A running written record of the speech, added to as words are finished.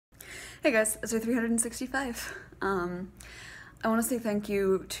Hey guys, it's 365. I want to say thank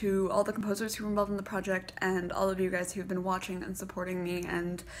you to all the composers who were involved in the project and all of you guys who've been watching and supporting me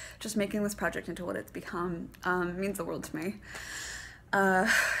and just making this project into what it's become. It means the world to me.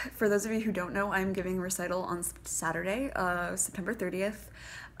 For those of you who don't know, I'm giving a recital on Saturday, September 30th.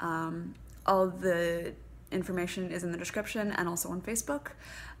 All of the information is in the description and also on Facebook.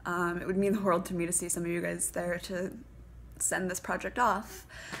 It would mean the world to me to see some of you guys there to send this project off.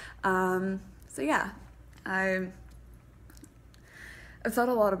 So yeah, I've thought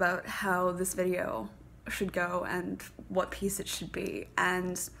a lot about how this video should go and what piece it should be,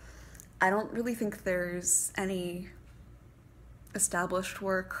 and I don't really think there's any established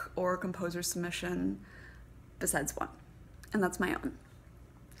work or composer submission besides one, and that's my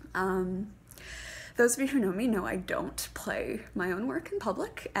own. Those of you who know me know I don't play my own work in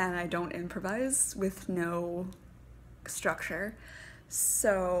public, and I don't improvise with no structure.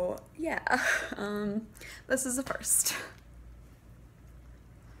 So yeah, this is a first.